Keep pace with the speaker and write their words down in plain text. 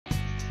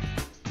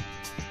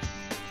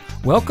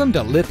Welcome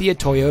to Lithia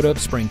Toyota of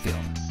Springfield.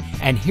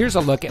 And here's a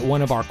look at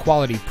one of our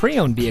quality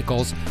pre-owned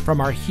vehicles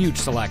from our huge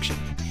selection.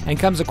 And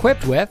comes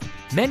equipped with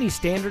many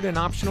standard and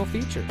optional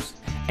features.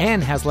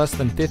 And has less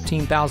than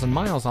 15,000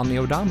 miles on the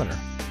odometer.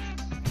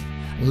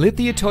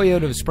 Lithia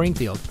Toyota of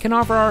Springfield can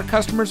offer our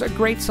customers a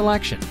great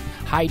selection,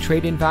 high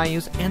trade-in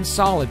values, and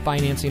solid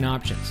financing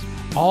options.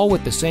 All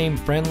with the same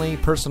friendly,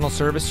 personal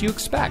service you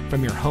expect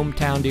from your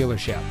hometown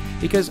dealership,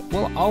 because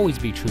we'll always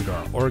be true to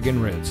our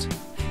Oregon roots.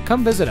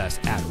 Come visit us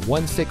at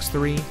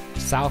 163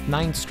 South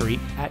 9th Street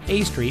at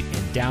A Street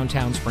in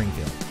downtown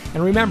Springfield.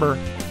 And remember,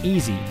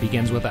 easy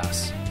begins with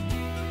us.